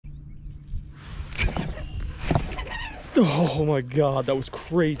Oh my God, that was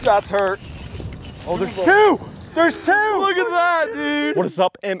crazy. That's hurt. Oh, there's two! There's two! Look at that, dude. What is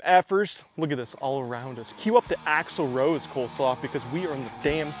up, MFers? Look at this all around us. Cue up the Axl Rose coleslaw because we are in the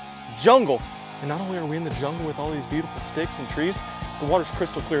damn jungle. And not only are we in the jungle with all these beautiful sticks and trees, the water's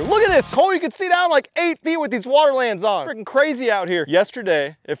crystal clear. Look at this, Cole, you can see down like 8 feet with these water lands on. Freaking crazy out here.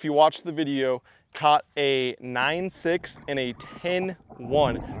 Yesterday, if you watched the video, caught a 9.6 and a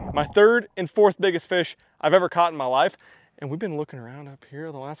 10.1. My third and fourth biggest fish I've ever caught in my life. And we've been looking around up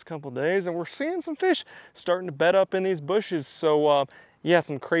here the last couple of days and we're seeing some fish starting to bed up in these bushes. So yeah,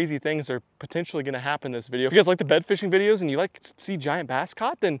 some crazy things are potentially gonna happen in this video. If you guys like the bed fishing videos and you like to see giant bass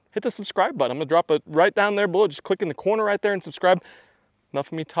caught, then hit the subscribe button. I'm gonna drop it right down there below. Just click in the corner right there and subscribe. Enough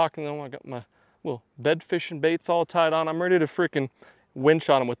of me talking though. I got my little bed fishing baits all tied on. I'm ready to freaking winch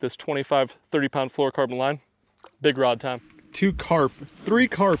on them with this 25, 30-pound fluorocarbon line. Big rod time. 3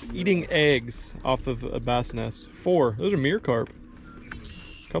 carp eating eggs off of a bass nest. 4, those are mere carp.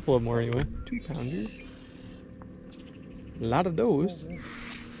 A couple of them more anyway. 2-pounder. A lot of those.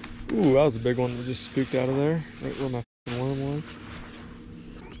 Ooh, that was a big one that just spooked out of there. Right where my worm was.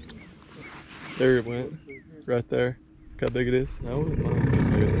 There it went. Right there. Look how big it is. That was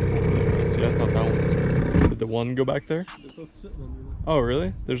mine. See, I thought that one was big. Did the one go back there? Oh,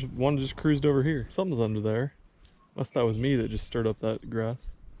 really? There's one just cruised over here. Something's under there. Unless that was me that just stirred up that grass.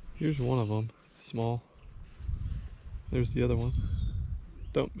 Here's one of them. Small. There's the other one.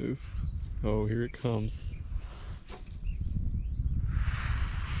 Don't move. Oh, here it comes.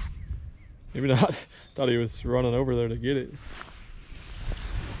 Maybe not. Thought he was running over there to get it.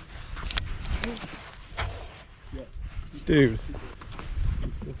 Dude.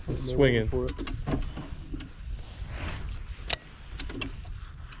 Swinging.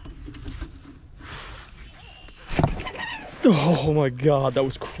 Oh my God, that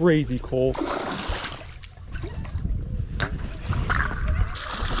was crazy, Cole.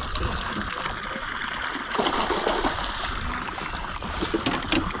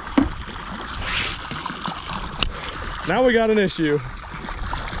 Now we got an issue.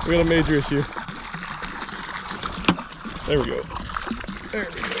 We got a major issue. There we go. There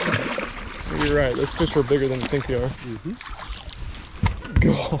we go. You're right, those fish are bigger than you think they are.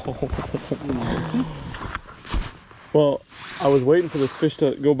 Go. Well, I was waiting for this fish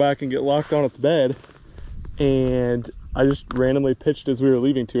to go back and get locked on its bed, and I just randomly pitched as we were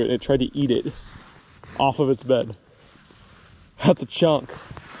leaving to it, and it tried to eat it off of its bed. That's a chunk.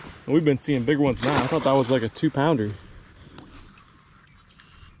 And we've been seeing bigger ones now. I thought that was like a 2-pounder.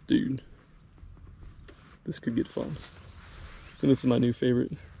 Dude, this could get fun. And this is my new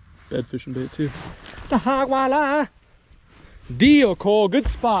favorite bed fishing bait too. The Hogwalla. Deal, Cole. Good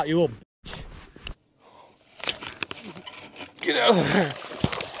spot, you little bitch. Get out of there.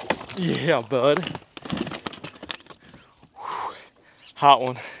 Yeah, bud. Whew. Hot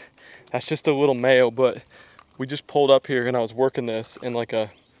one. That's just a little male, but we just pulled up here and I was working this and like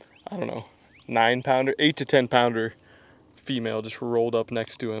a, I don't know, 9-pounder, 8 to 10-pounder female just rolled up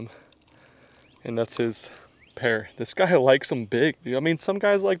next to him. And that's his pair. This guy likes them big. I mean, some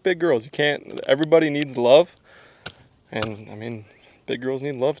guys like big girls. You can't, everybody needs love. And I mean, big girls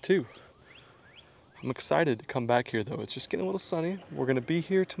need love too. I'm excited to come back here though. It's just getting a little sunny. We're gonna be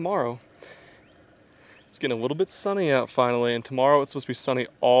here tomorrow. It's getting a little bit sunny out finally, and tomorrow it's supposed to be sunny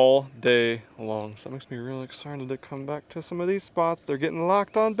all day long. So that makes me really excited to come back to some of these spots. They're getting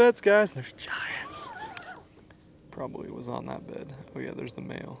locked on beds, guys. There's giants. Probably was on that bed. Oh yeah, there's the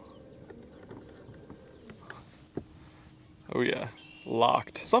male. Oh yeah,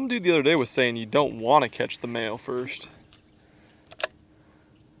 locked. Some dude the other day was saying you don't want to catch the male first.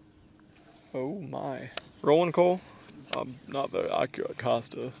 Oh my. Rolling, Cole? Not very accurate,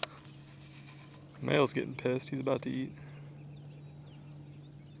 Costa. Male's getting pissed. He's about to eat.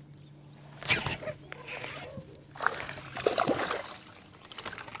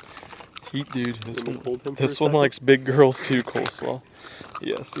 Heat, dude. This one likes big girls too, coleslaw.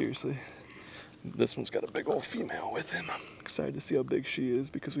 Yeah, seriously. This one's got a big old female with him. I'm excited to see how big she is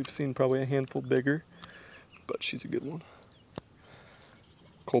because we've seen probably a handful bigger, but she's a good one.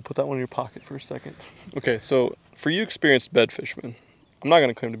 Cole, put that one in your pocket for a second. Okay, so for you experienced bed fishermen, I'm not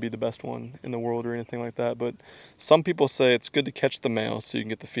gonna claim to be the best one in the world or anything like that, but some people say it's good to catch the male so you can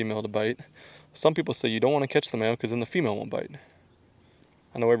get the female to bite. Some people say you don't wanna catch the male because then the female won't bite.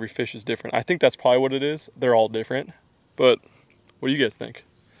 I know every fish is different. I think that's probably what it is. They're all different, but what do you guys think?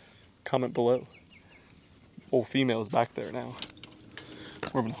 Comment below. Old female is back there now.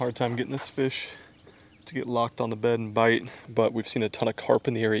 We're having a hard time getting this fish to get locked on the bed and bite, but we've seen a ton of carp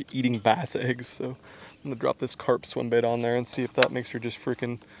in the area eating bass eggs, so I'm gonna drop this carp swim bait on there and see if that makes her just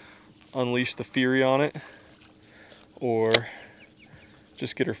freaking unleash the fury on it. or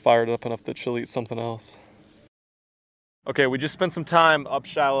just get her fired up enough that she'll eat something else. Okay, we just spent some time up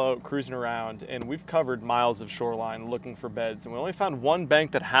shallow cruising around, and we've covered miles of shoreline looking for beds, and we only found one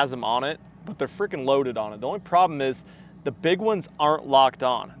bank that has them on it, but they're freaking loaded on it. The only problem is the big ones aren't locked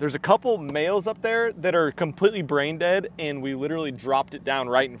on. There's a couple males up there that are completely brain dead, and we literally dropped it down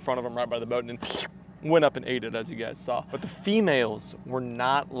right in front of them, right by the boat, and then went up and ate it, as you guys saw. But the females were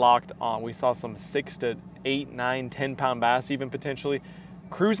not locked on. We saw some 6 to 8, 9, 10 pound bass even potentially,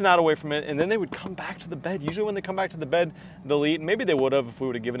 cruising out away from it, and then they would come back to the bed. Usually when they come back to the bed, they'll eat. Maybe they would have if we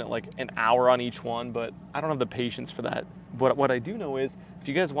would have given it like an hour on each one, but I don't have the patience for that. But what I do know is, if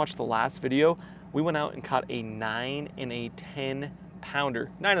you guys watched the last video, we went out and caught a 9 and a 10 pounder.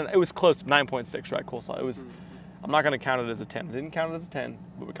 It was close, 9.6, right, Coleslaw? It was, I'm not gonna count it as a 10. I didn't count it as a 10,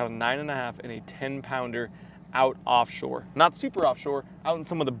 but we caught a 9.5 and a 10 pounder out offshore. Not super offshore, out in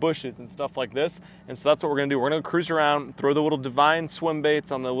some of the bushes and stuff like this. And so that's what we're gonna do. We're gonna cruise around, throw the little Divine swim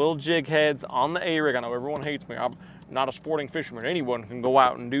baits on the little jig heads on the A-rig. I know everyone hates me. I'm not a sporting fisherman. Anyone can go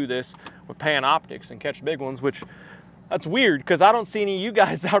out and do this with Panoptics and catch big ones, which that's weird because I don't see any of you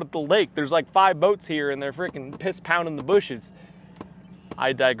guys out at the lake. There's like 5 boats here and they're freaking piss pounding the bushes.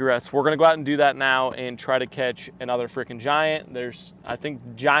 I digress. We're gonna go out and do that now and try to catch another freaking giant. There's, I think,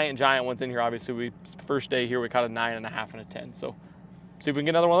 giant ones in here. Obviously, first day here, we caught a 9.5 and a 10. So, see if we can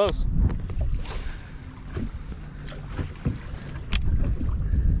get another one of those.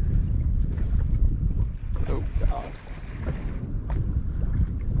 Oh God.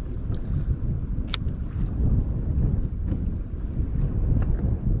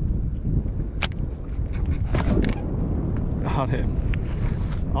 Got him.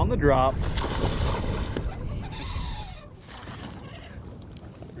 On the drop.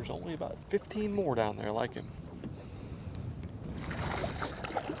 There's only about 15 more down there like him.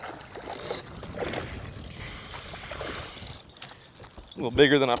 A little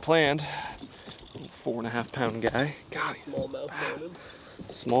bigger than I planned. 4.5 pound guy. Got him. Smallmouth.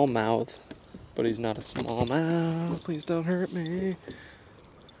 Small mouth, but he's not a small mouth. Please don't hurt me.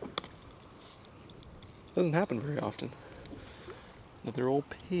 Doesn't happen very often. Another old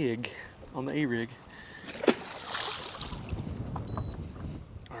pig on the A-rig.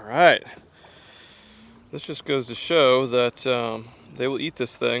 All right. This just goes to show that they will eat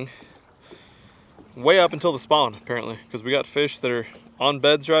this thing way up until the spawn, apparently, because we got fish that are on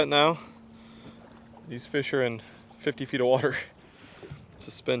beds right now. These fish are in 50 feet of water,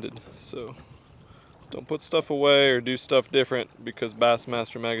 suspended. So don't put stuff away or do stuff different because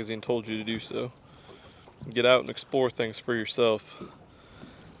Bassmaster Magazine told you to do so. Get out and explore things for yourself.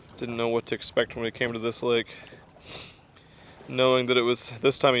 Didn't know what to expect when we came to this lake. Knowing that it was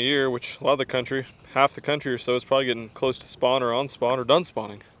this time of year, which a lot of the country, half the country or so, is probably getting close to spawn or on spawn or done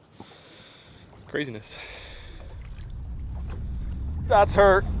spawning. Craziness. That's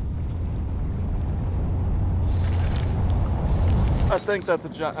hurt. I think that's a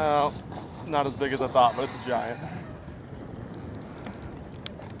giant, not as big as I thought, but it's a giant.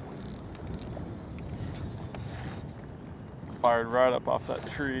 Fired right up off that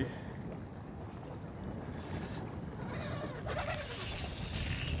tree.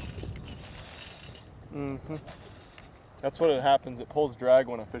 That's what it happens. It pulls drag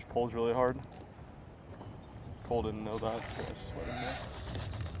when a fish pulls really hard. Cole didn't know that, so let's just let him know.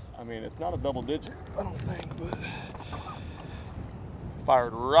 I mean, it's not a double digit, I don't think, but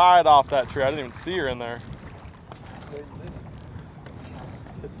fired right off that tree. I didn't even see her in there.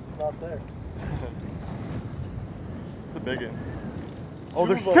 Except it's not there. It's a big one. Oh,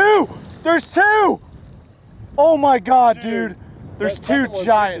 there's 2! There's 2! Oh my God, dude. There's 2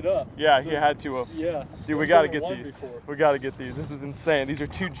 giants. Yeah, he had to have. Yeah. Dude, we gotta get these. We gotta get these. This is insane. These are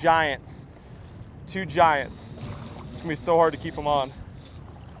 2 giants. 2 giants. It's gonna be so hard to keep them on.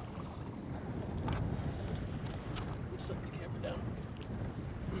 Set the camera down.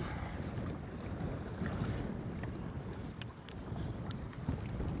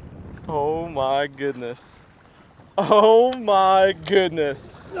 Oh my goodness. Oh my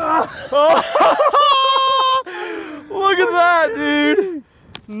goodness. Look at that, dude.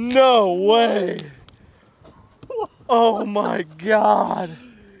 No way. Oh my God.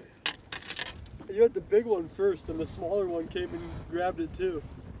 You had the big one first, and the smaller one came and grabbed it too.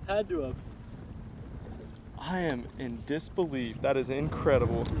 Had to have. I am in disbelief. That is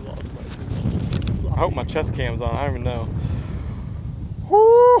incredible. I hope my chest cam's on. I don't even know.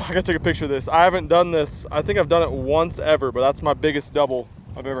 Woo! I gotta take a picture of this. I haven't done this. I think I've done it once ever, but that's my biggest double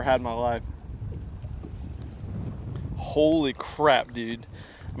I've ever had in my life. Holy crap, dude.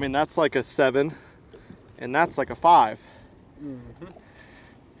 I mean, that's like a 7, and that's like a 5.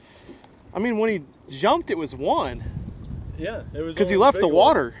 I mean, when he jumped, it was 1. Yeah, it was. Because he only left the bigger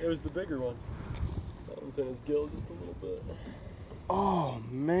water. one. It was the bigger one. That one's in his gill just a little bit. Oh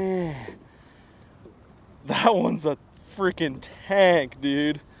man, that one's a freaking tank,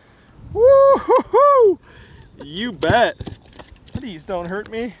 dude. Woo-hoo-hoo! You bet. Please don't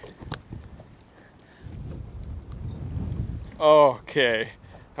hurt me. Okay,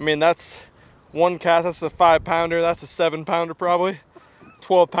 I mean that's one cast. That's a 5-pounder. That's a 7-pounder probably.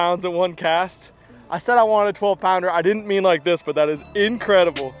 12 pounds at one cast. I said I wanted a 12-pounder. I didn't mean like this, but that is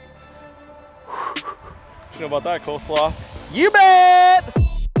incredible. What you know about that, Coleslaw? You bet!